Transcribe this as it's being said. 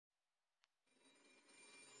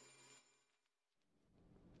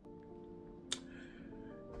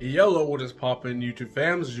Yellow, what is poppin', YouTube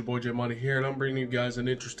fams? It's your boy J Money here, and I'm bringing you guys an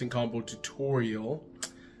interesting combo tutorial.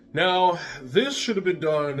 Now, this should have been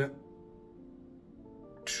done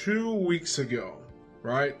 2 weeks ago,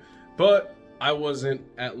 right? But I wasn't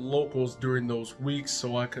at locals during those weeks,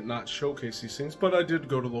 so I could not showcase these things. But I did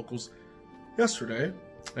go to locals yesterday,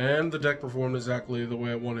 and the deck performed exactly the way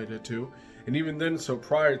I wanted it to. And even then, so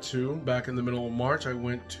prior to, back in the middle of March, I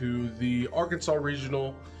went to the Arkansas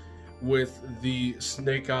Regional with the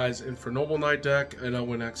Snake Eyes Infernoble Knight deck, and I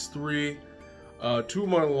went X3. Two of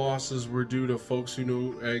my losses were due to folks who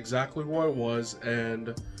knew exactly who I was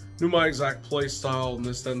and knew my exact play style and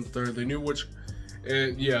this, that, and the third. They knew which,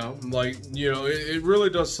 yeah, like, you know, it really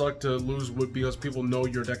does suck to lose because people know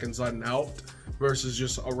your deck inside and out versus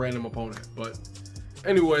just a random opponent. But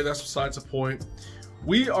anyway, that's besides the point.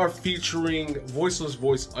 We are featuring Voiceless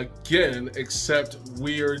Voice again, except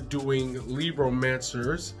we are doing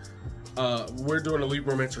Libromancers. We're doing a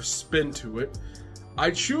Libromancer spin to it.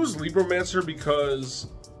 I choose Libromancer because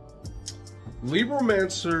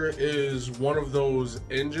Libromancer is one of those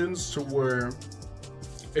engines to where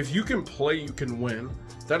if you can play, you can win.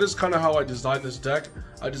 That is kind of how I designed this deck.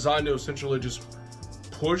 I designed to essentially just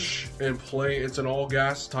push and play. It's an all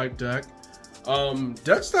gas type deck.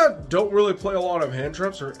 Decks that don't really play a lot of hand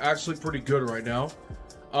traps are actually pretty good right now.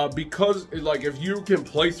 Because, like, if you can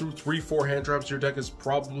play through 3-4 hand traps, your deck is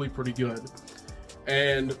probably pretty good.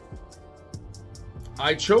 And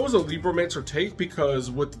I chose a Libromancer take because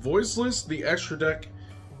with Voiceless, the extra deck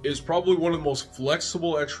is probably one of the most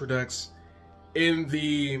flexible extra decks in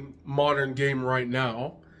the modern game right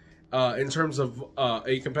now. In terms of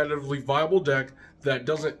a competitively viable deck that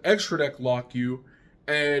doesn't extra deck lock you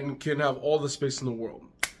and can have all the space in the world.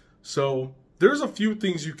 So there's a few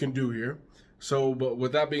things you can do here. So, but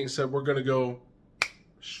with that being said, we're gonna go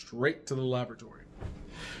straight to the laboratory.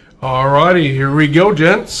 Alrighty, here we go,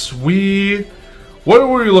 gents. What are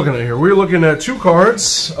we looking at here? We're looking at 2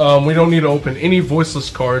 cards. We don't need to open any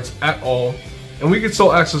Voiceless cards at all, and we can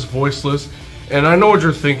still access Voiceless. And I know what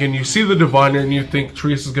you're thinking. You see the Diviner and you think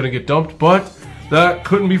Trius is gonna get dumped, but that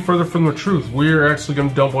couldn't be further from the truth. We're actually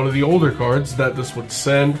gonna dump one of the older cards that this would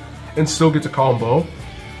send and still get to combo.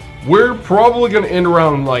 We're probably going to end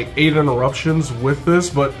around like 8 interruptions with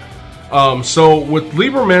this, but so with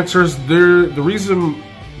Libromancers, the reason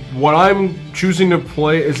what I'm choosing to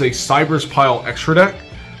play is a cyberse pile extra deck,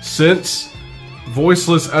 since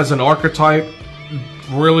Voiceless as an archetype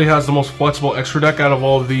really has the most flexible extra deck out of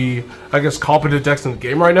all the, I guess, competent decks in the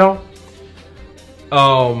game right now.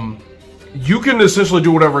 You can essentially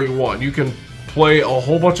do whatever you want. You can play a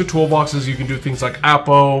whole bunch of toolboxes. You can do things like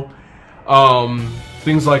Apo,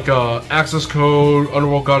 things like Access Code,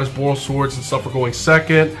 Underworld Goddess, Boral Swords, and stuff are going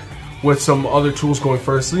second, with some other tools going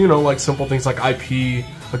first. You know, like simple things like IP,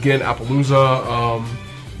 again, Appaloosa.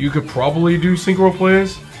 You could probably do synchro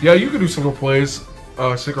plays. Yeah, you could do synchro plays,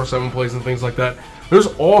 synchro 7 plays, and things like that. There's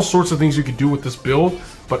all sorts of things you could do with this build,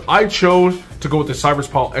 but I chose to go with the Cyberse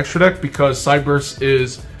Pile extra deck because Cyberse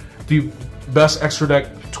is the best extra deck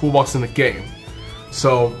toolbox in the game.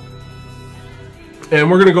 So, and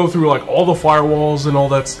we're gonna go through like all the firewalls and all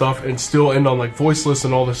that stuff and still end on like Voiceless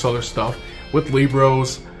and all this other stuff with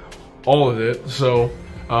Libros, all of it. So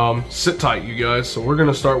sit tight, you guys. So we're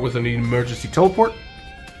gonna start with an emergency teleport,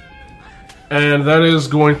 and that is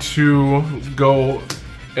going to go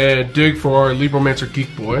and dig for our Libromancer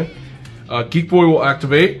Geek Boy. Geek Boy will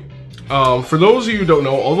activate. For those of you who don't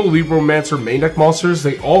know, all the Libromancer main deck monsters,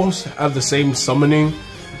 they all have the same summoning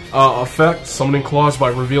effect, summoning clause, by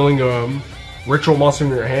revealing ritual monster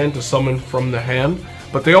in your hand to summon from the hand,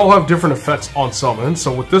 but they all have different effects on summon.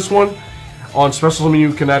 So with this one, on special summon,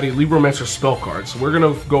 you can add a Libromancer spell card. So we're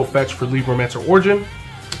gonna go fetch for Libromancer Origin,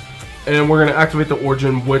 and we're gonna activate the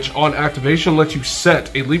Origin, which on activation lets you set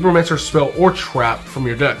a Libromancer spell or trap from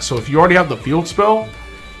your deck. So if you already have the field spell,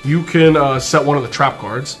 you can set one of the trap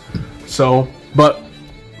cards. So, but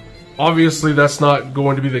obviously that's not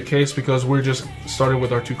going to be the case because we're just starting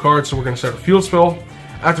with our 2 cards. So we're gonna set a field spell,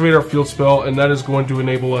 activate our field spell, and that is going to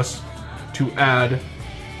enable us to add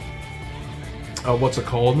what's it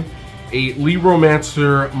called, a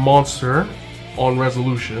Libromancer monster on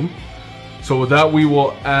resolution. So with that, we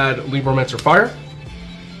will add Libromancer Fire.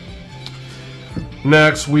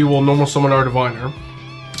 Next, we will normal summon our Diviner.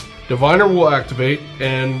 Diviner will activate,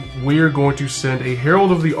 and we're going to send a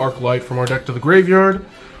Herald of the Arclight from our deck to the graveyard.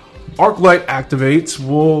 Arclight activates,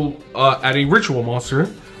 we'll add a ritual monster.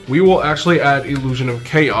 We will actually add Illusion of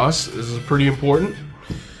Chaos. This is pretty important.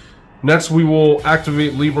 Next, we will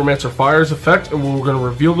activate Libromancer Fire's effect, and we're going to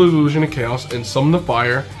reveal the Illusion of Chaos and summon the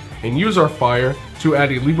fire, and use our fire to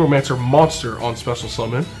add a Libromancer monster on special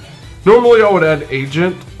summon. Normally I would add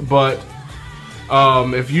Agent, but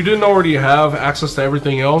if you didn't already have access to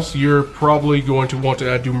everything else, you're probably going to want to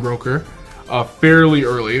add Doombroker fairly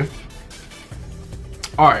early.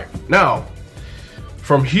 Alright, now,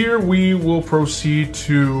 from here we will proceed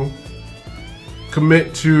to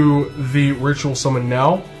commit to the Ritual Summon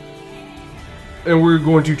now. And we're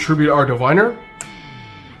going to tribute our Diviner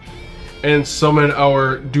and summon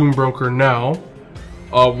our Doombroker now.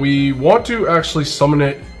 We want to actually summon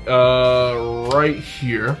it right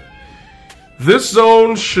here. This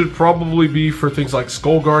zone should probably be for things like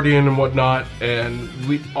Skull Guardian and whatnot, and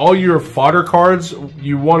all your fodder cards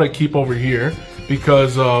you want to keep over here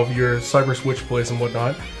because of your cyberse witch plays and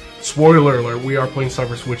whatnot. Spoiler alert, we are playing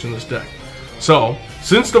cyberse witch in this deck. So,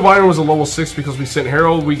 since Diviner was a level 6 because we sent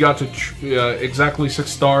Herald, we got to exactly 6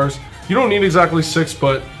 stars. You don't need exactly 6,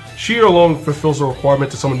 but she alone fulfills the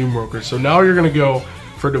requirement to summon Doombroker. So now you're going to go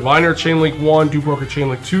for Diviner Chainlink 1, Doombroker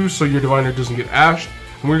Chainlink 2, so your Diviner doesn't get ashed.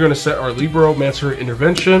 And we're going to set our Libromancer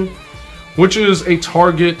Intervention, which is a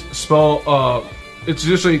target spell. It's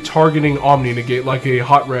just a targeting Omni Negate, like a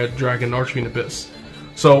Hot Red Dragon Archfiend Abyss.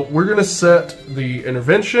 So we're going to set the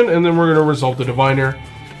Intervention, and then we're going to resolve the Diviner,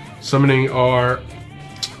 summoning our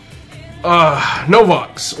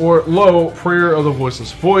Novox, or Low, Prayer of the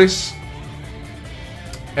Voiceless Voice.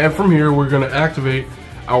 And from here, we're going to activate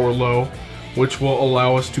our Low, which will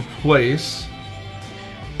allow us to place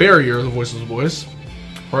Barrier of the Voiceless Voice.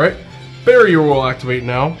 Alright, Barrier will activate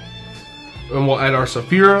now, and we'll add our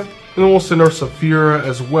Saphira, and then we'll send our Saphira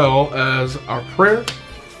as well as our Prayer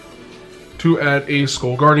to add a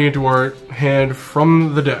Skull Guardian to our hand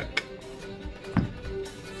from the deck.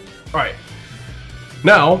 Alright,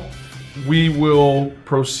 now we will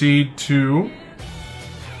proceed to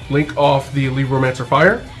link off the Libromancer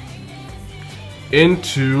Fire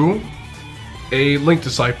into a Link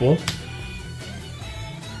Disciple.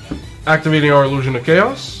 Activating our Illusion of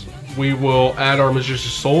Chaos, we will add our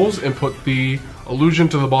Magician's Souls and put the illusion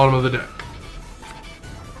to the bottom of the deck.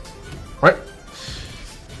 Right.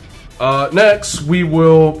 Next, we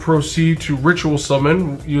will proceed to Ritual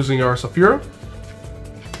Summon using our Saphira.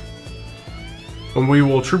 And we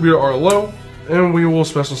will tribute our Low, and we will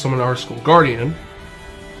special summon our Skull Guardian.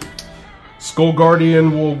 Skull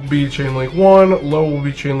Guardian will be Chainlink 1, Low will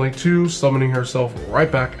be Chainlink 2, summoning herself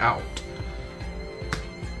right back out.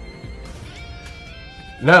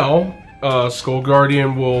 Now, Skull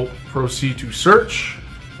Guardian will proceed to search.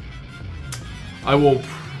 I will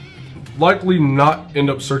likely not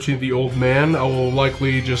end up searching the old man. I will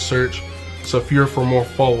likely just search Saphira for more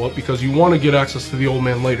follow-up because you want to get access to the old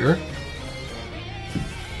man later.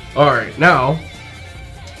 Alright, now,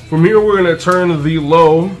 from here we're going to turn the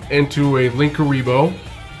Low into a Linkuriboh.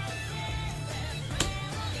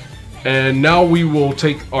 And now we will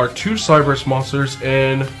take our 2 cyberse monsters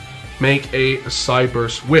and make a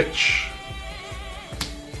cyberse witch.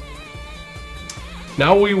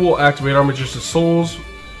 Now we will activate our Magician's Souls.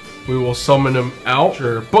 We will summon them out,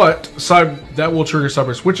 sure, but that will trigger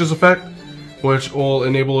cyberse witch's effect, which will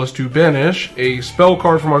enable us to banish a spell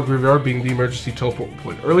card from our graveyard, being the emergency teleport we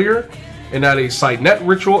played earlier, and add a side net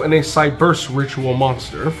ritual and a cyberse ritual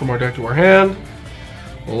monster from our deck to our hand,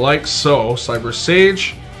 like so. Cyberse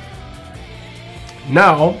Sage.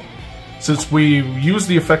 Now, since we use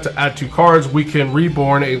the effect to add 2 cards, we can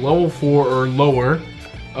reborn a level 4 or lower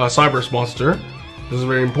cyberse monster. This is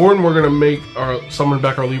very important. We're going to summon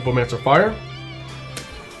back our Libromancer Fire.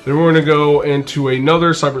 Then we're going to go into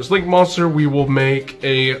another cyberse link monster. We will make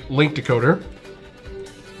a link decoder.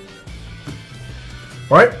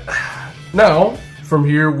 Alright, now from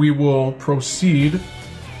here we will proceed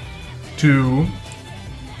to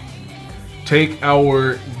take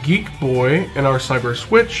our Geek Boy and our cyberse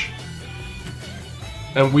witch,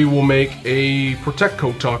 and we will make a Protect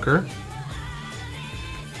Code Talker.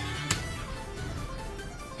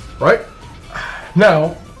 Right?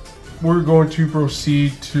 Now, we're going to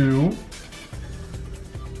proceed to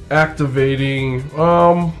activating,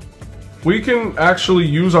 we can actually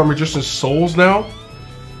use our Magician's Souls now,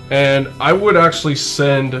 and I would actually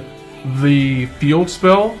send the field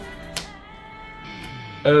spell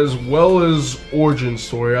as well as Origin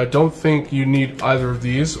Story. I don't think you need either of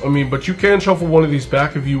these. I mean, but you can shuffle one of these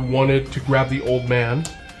back if you wanted to grab the old man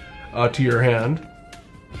to your hand.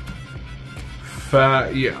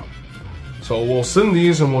 Yeah. So we'll send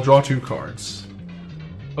these and we'll draw 2 cards.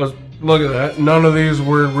 Look at that. None of these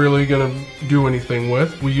we're really going to do anything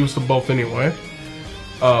with. We use them both anyway.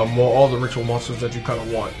 Well, all the ritual monsters that you kind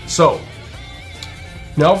of want. So,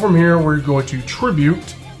 now from here we're going to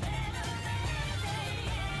tribute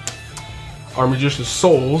our Magician's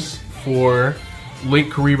Souls for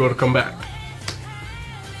Linkuriboh to come back.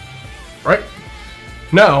 Right?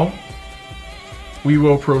 Now, we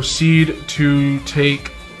will proceed to take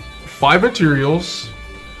 5 materials,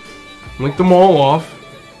 link them all off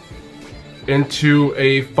into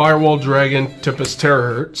a Firewall Dragon Tempest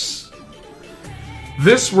Terahertz.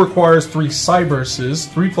 This requires 3 cyberses,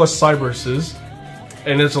 3 plus cyberses,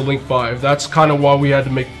 and it's a link 5. That's kind of why we had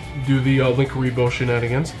to do the link rebuild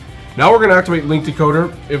shenanigans. Now we're going to activate Link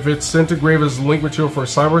Decoder. If it's sent to grave as link material for a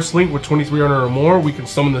cyberse link with 2300 or more, we can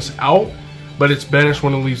summon this out, but it's banished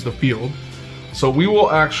when it leaves the field. So we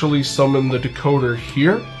will actually summon the decoder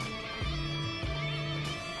here.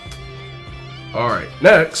 Alright,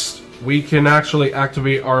 next, we can actually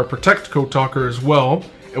activate our Protect Code Talker as well,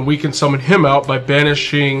 and we can summon him out by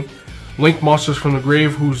banishing link monsters from the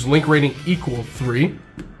grave whose link rating equals 3.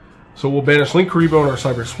 So we'll banish Link Karibo and our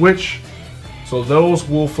Cyber Switch. So those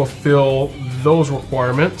will fulfill those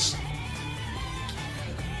requirements.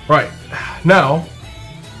 Right, now,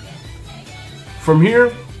 from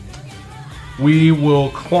here, we will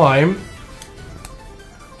climb.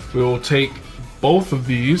 We will take both of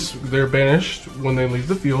these, they're banished when they leave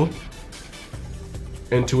the field,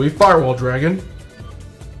 into a Firewall Dragon.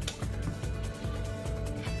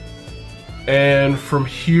 And from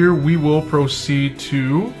here, we will proceed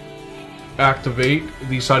to activate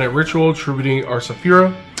the Silent Ritual, attributing our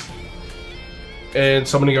Saphira, and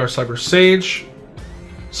summoning our Cyber Sage.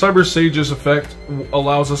 Cyber Sage's effect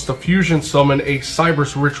allows us to fusion summon a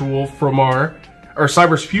Cyberse Ritual from our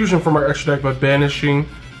Cyberse Fusion from our extra deck by banishing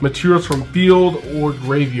materials from field or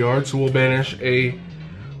graveyard. So we'll banish a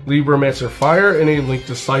Libromancer Fire and a Link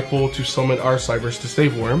Disciple to summon our Cyberse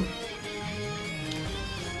Disdain Worm.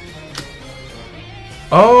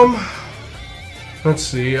 Let's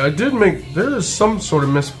see, there is some sort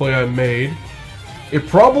of misplay I made. It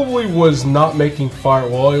probably was not making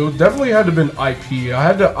Firewall, it definitely had to have been IP. I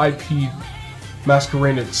had to IP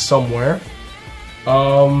masquerade it somewhere.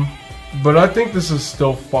 But I think this is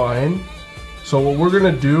still fine. So what we're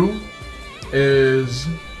gonna do is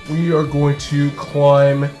we are going to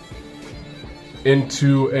climb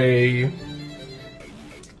into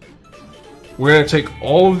we're gonna take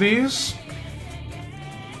all of these.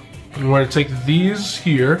 We're going to take these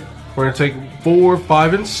here. We're going to take 4,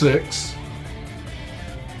 5, and 6.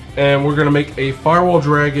 And we're going to make a Firewall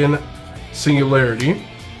Dragon Singularity.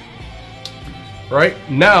 Right?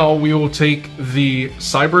 Now we will take the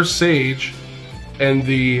Cyber Sage and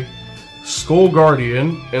the Skull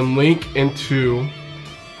Guardian and link into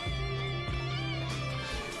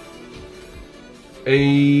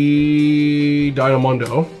a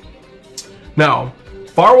Dynamundo. Now,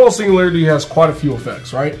 Firewall Singularity has quite a few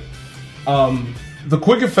effects, right? The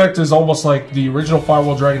quick effect is almost like the original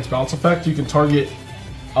Firewall Dragon's bounce effect. You can target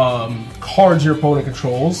cards your opponent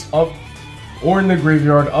controls up or in the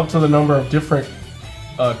graveyard up to the number of different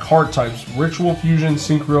card types, Ritual, Fusion,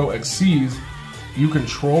 Synchro, Xyz you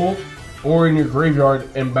control or in your graveyard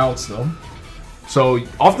and bounce them. So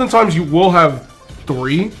oftentimes you will have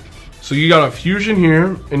 3. So you got a Fusion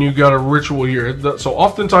here and you got a Ritual here. So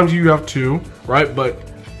oftentimes you have 2, right? But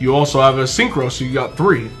you also have a Synchro, so you got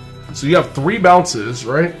 3. So you have 3 bounces,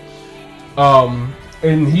 right?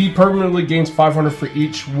 And he permanently gains 500 for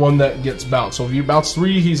each one that gets bounced. So if you bounce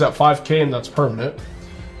 3, he's at 5k and that's permanent.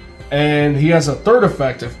 And he has a third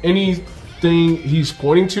effect. If anything he's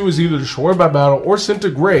pointing to is either destroyed by battle or sent to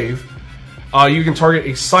grave, you can target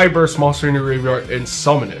a cyberse monster in your graveyard and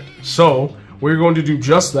summon it. So we're going to do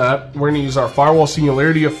just that. We're going to use our Firewall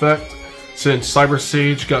Singularity effect since Cyber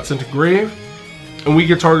Sage got sent to grave. And we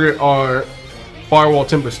can target our Firewall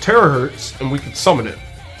Tempest Terahertz and we can summon it.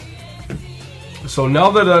 So now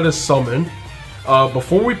that that is summoned,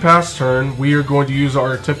 before we pass turn, we are going to use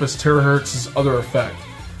our Tempest Terahertz's other effect.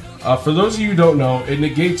 For those of you who don't know, it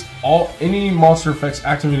negates any monster effects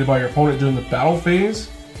activated by your opponent during the battle phase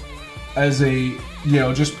as a,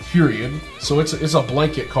 just period. So it's a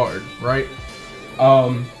blanket card, right?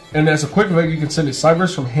 And as a quick effect, you can send a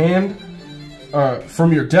Cyberse from hand,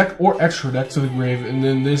 from your deck or extra deck to the grave, and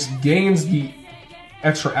then this gains the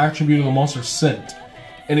extra attribute of the monster sent.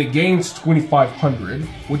 And it gains 2500,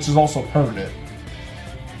 which is also permanent.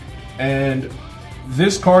 And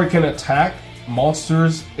this card can attack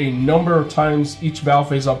monsters a number of times each battle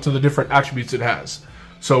phase up to the different attributes it has.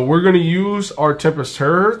 So we're going to use our Tempest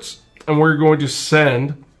Terahertz, and we're going to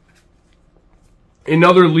send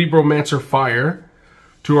another Libromancer Fire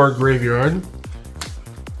to our graveyard.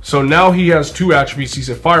 So now he has 2 attributes. He's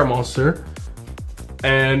a fire monster,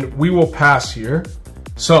 and we will pass here.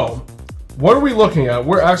 So what are we looking at?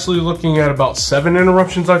 We're actually looking at about 7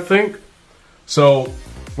 interruptions, I think. So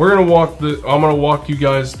we're gonna I'm gonna walk you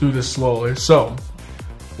guys through this slowly. So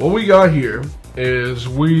what we got here is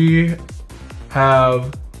we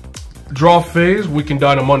have draw phase, we can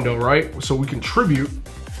Dynamundo, right? So we can tribute.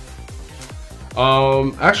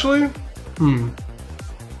 Actually,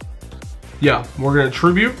 yeah, we're gonna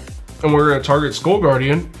tribute, and we're gonna target Skull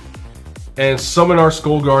Guardian and summon our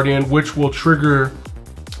Skull Guardian, which will trigger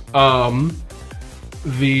the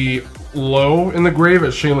low in the grave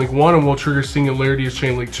as Chain Link 1, and will trigger Singularity as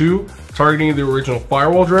Chain Link 2, targeting the original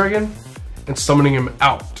Firewall Dragon and summoning him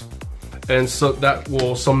out. And so that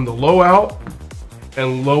will summon the low out,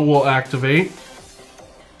 and low will activate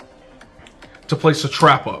to place a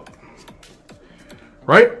trap up.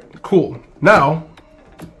 Right? Cool. Now,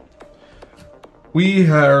 we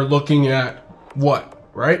are looking at what,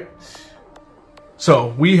 right?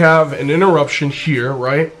 So we have an interruption here,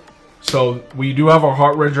 right? So we do have our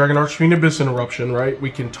Heart Red Dragon Archfiend Abyss interruption, right? We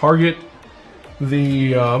can target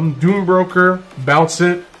the Doombroker, bounce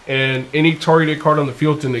it, and any targeted card on the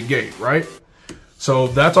field to negate, right? So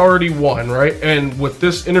that's already one, right? And with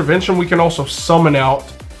this intervention, we can also summon out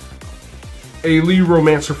a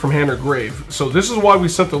Libromancer from hand or grave. So this is why we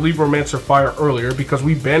sent the Libromancer fire earlier, because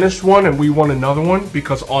we banished one and we want another one,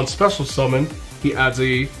 because on special summon, he adds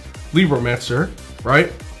a Libromancer,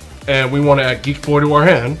 right? And we want to add Geek Boy to our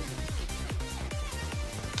hand.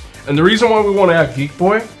 And the reason why we want to add Geek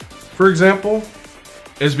Boy, for example,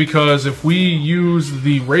 is because if we use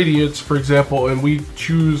the Radiance, for example, and we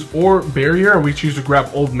choose, or Barrier, and we choose to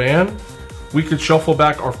grab Old Man, we could shuffle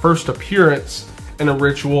back our first appearance in a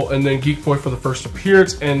ritual, and then Geek Boy for the first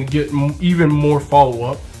appearance, and get even more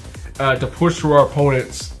follow-up to push through our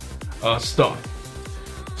opponent's stuff.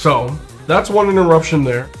 So that's one interruption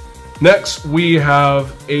there. Next, we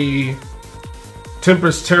have a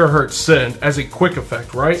Tempest Terahertz Send as a quick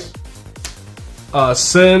effect, right?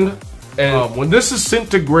 Send, and when this is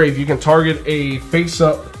sent to grave, you can target a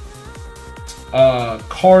face-up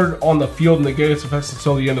card on the field and negate its effects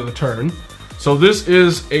until the end of the turn. So this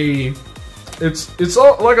is a, it's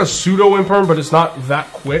like a pseudo imperm, but it's not that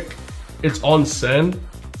quick. It's on send.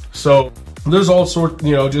 So there's all sorts,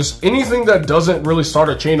 you know, just anything that doesn't really start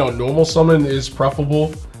a chain on normal summon is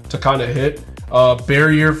preferable to kind of hit.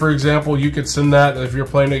 Barrier, for example, you could send that. If you're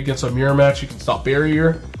playing against a mirror match, you can stop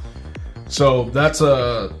Barrier. So that's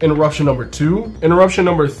interruption number 2. Interruption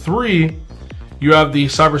number 3, you have the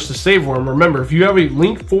cyberse to save worm. Remember, if you have a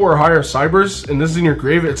link 4 or higher cyberse, and this is in your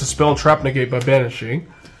grave, it's a spell and trap negate by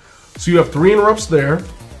banishing. So you have 3 interrupts there.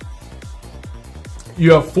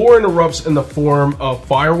 You have 4 interrupts in the form of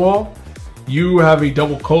Firewall. You have a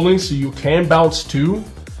double culling, so you can bounce 2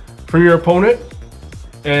 from your opponent.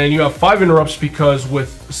 And you have 5 interrupts because with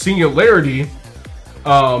Singularity,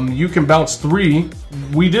 you can bounce 3.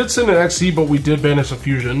 We did send an XC, but we did banish a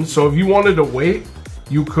fusion. So if you wanted to wait,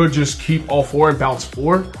 you could just keep all 4 and bounce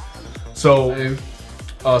 4. So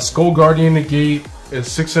Skull Guardian negate is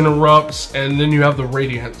 6 interrupts, and then you have the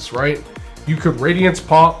Radiance, right? You could Radiance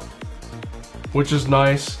pop, which is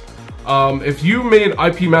nice. If you made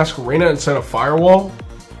IP Masquerena instead of Firewall,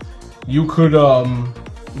 you could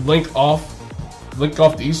link off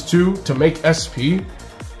these 2 to make SP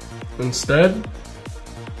instead,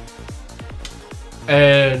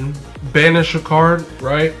 and banish a card,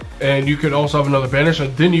 right? And you could also have another banish,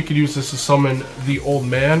 and then you could use this to summon the Old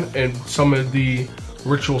Man and summon the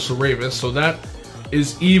Ritual Ceravis. So that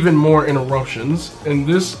is even more interruptions, and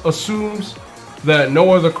this assumes that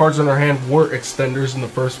no other cards in our hand were extenders in the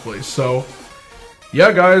first place. So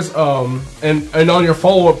yeah, guys, and on your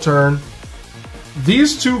follow-up turn,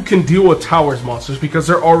 these 2 can deal with Towers monsters because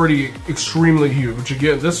they're already extremely huge.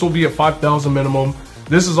 Again, this will be a 5,000 minimum.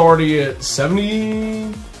 This is already at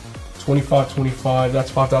 70, 25, 25,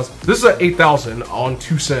 that's 5,000. This is at 8,000 on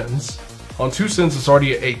 2 sends. On 2 sends, it's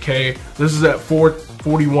already at 8K. This is at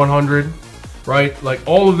 4,100, right? Like,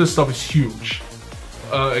 all of this stuff is huge.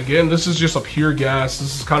 Again, this is just a pure gas.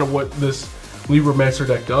 This is kind of what this Libromancer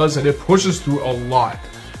deck does, and it pushes through a lot,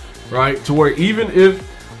 right? To where even if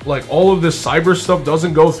like all of this cyber stuff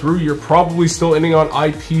doesn't go through, you're probably still ending on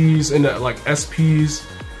IPs and like SPs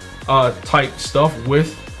type stuff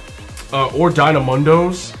with or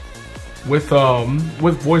Dynamundos with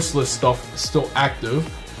Voiceless stuff still active,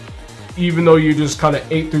 even though you just kind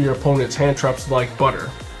of ate through your opponent's hand traps like butter.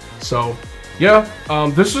 So yeah,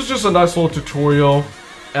 this is just a nice little tutorial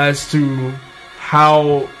as to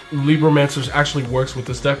how Libromancer actually works with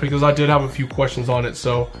this deck, because I did have a few questions on it.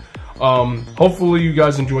 So hopefully you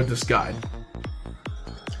guys enjoyed this guide.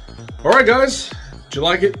 Alright guys, did you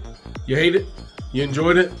like it? You hate it? You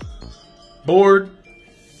enjoyed it? Bored?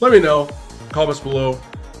 Let me know. Comments below.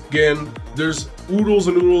 Again, there's oodles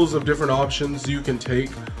and oodles of different options you can take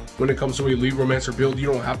when it comes to a Libromancer build.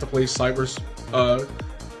 You don't have to play cyberse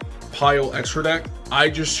pile extra deck. I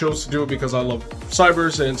just chose to do it because I love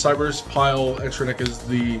cyberse, and cyberse pile extra deck is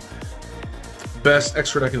the best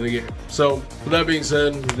extra deck in the game. So with that being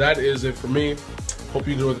said, that is it for me. Hope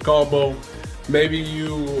you enjoyed the combo. Maybe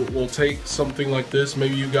you will take something like this.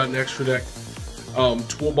 Maybe you got an extra deck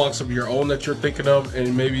toolbox of your own that you're thinking of,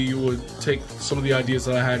 and maybe you would take some of the ideas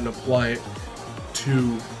that I had and apply it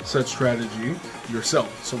to said strategy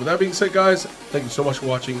yourself. So with that being said, guys, thank you so much for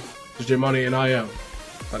watching. This is J Money, and I am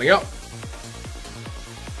signing out.